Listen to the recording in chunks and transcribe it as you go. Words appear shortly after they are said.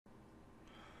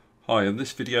Hi, in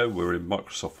this video we're in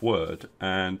Microsoft Word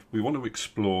and we want to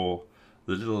explore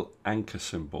the little anchor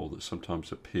symbol that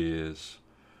sometimes appears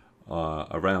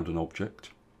around an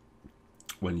object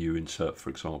when you insert,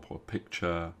 for example, a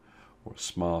picture or a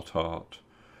smart art,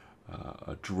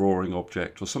 a drawing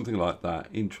object or something like that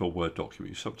into a Word document.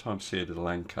 You sometimes see a little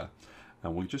anchor,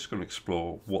 and we're just going to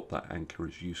explore what that anchor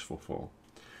is useful for.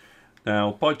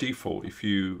 Now, by default, if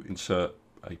you insert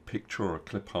a picture or a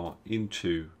clip art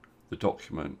into the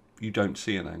document, you don't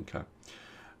see an anchor.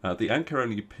 The anchor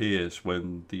only appears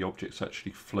when the object's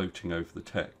actually floating over the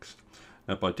text.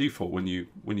 Now, by default, when you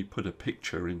put a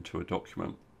picture into a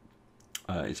document,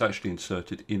 it's actually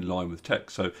inserted in line with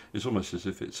text, so it's almost as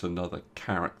if it's another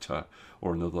character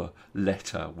or another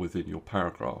letter within your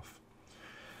paragraph.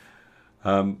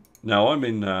 Now I'm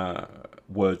in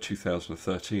Word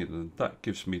 2013, and that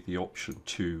gives me the option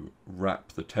to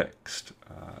wrap the text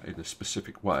in a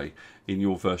specific way. In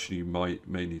your version you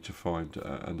may need to find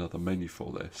another menu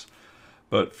for this,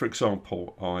 but for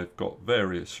example I've got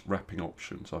various wrapping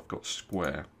options. I've got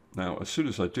square. Now as soon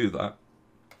as I do that,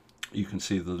 you can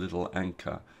see the little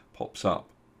anchor pops up.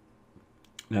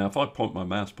 Now if I point my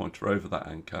mouse pointer over that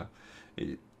anchor,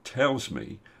 it tells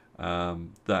me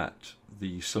that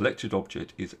the selected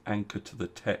object is anchored to the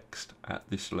text at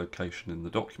this location in the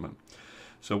document.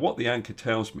 So what the anchor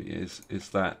tells me is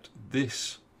that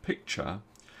this picture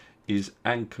is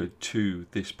anchored to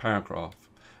this paragraph.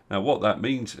 Now what that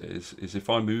means is if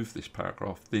I move this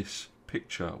paragraph, this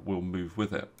picture will move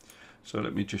with it. So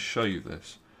let me just show you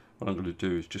this. What I'm going to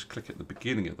do is just click at the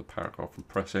beginning of the paragraph and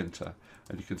press enter,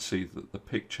 and you can see that the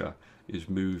picture is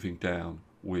moving down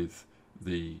with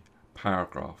the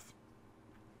paragraph.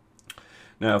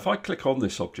 Now if I click on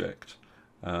this object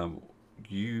and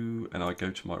I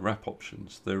go to my wrap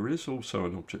options, there is also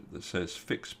an object that says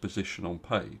fixed position on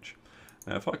page.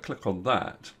 Now if I click on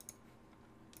that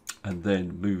and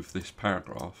then move this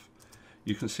paragraph,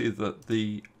 you can see that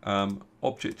the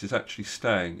object is actually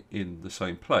staying in the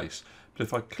same place. But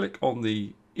if I click on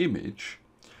the image,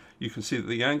 you can see that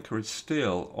the anchor is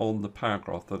still on the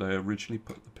paragraph that I originally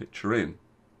put the picture in.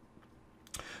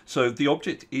 So the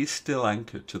object is still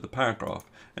anchored to the paragraph,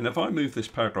 and if I move this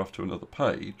paragraph to another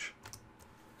page,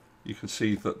 you can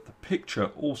see that the picture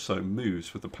also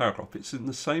moves with the paragraph. It's in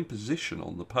the same position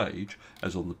on the page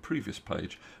as on the previous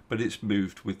page, but it's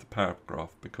moved with the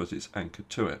paragraph because it's anchored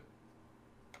to it.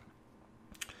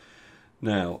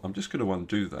 Now I'm just going to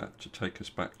undo that to take us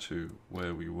back to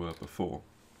where we were before.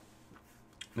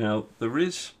 Now there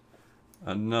is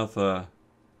another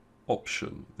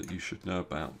option that you should know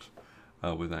about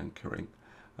with anchoring.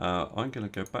 I'm going to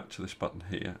go back to this button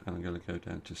here, and I'm going to go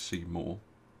down to see more,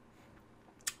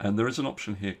 and there is an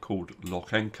option here called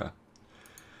lock anchor.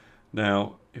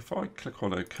 Now if I click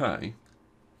on OK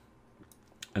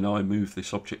and I move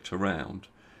this object around,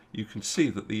 you can see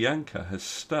that the anchor has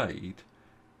stayed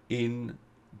in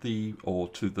the or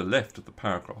to the left of the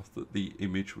paragraph that the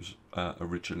image was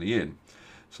originally in.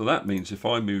 So that means if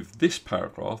I move this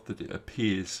paragraph that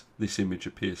this image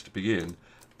appears to be in,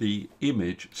 the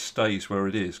image stays where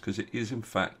it is because it is in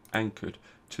fact anchored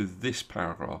to this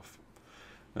paragraph.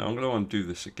 Now I'm going to undo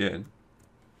this again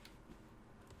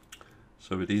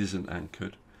so it isn't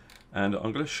anchored, and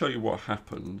I'm going to show you what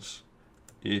happens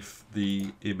if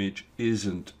the image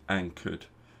isn't anchored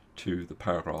to the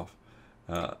paragraph,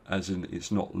 as in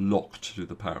it's not locked to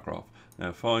the paragraph. Now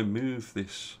if I move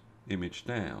this image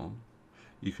down,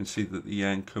 you can see that the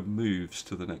anchor moves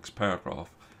to the next paragraph.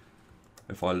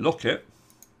 If I lock it,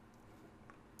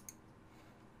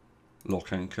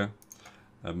 lock anchor,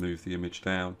 and move the image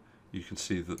down, you can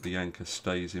see that the anchor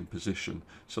stays in position.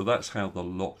 So that's how the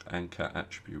lock anchor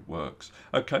attribute works.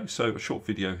 Okay, so a short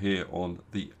video here on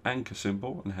the anchor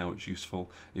symbol and how it's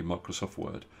useful in Microsoft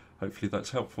Word. Hopefully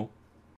that's helpful.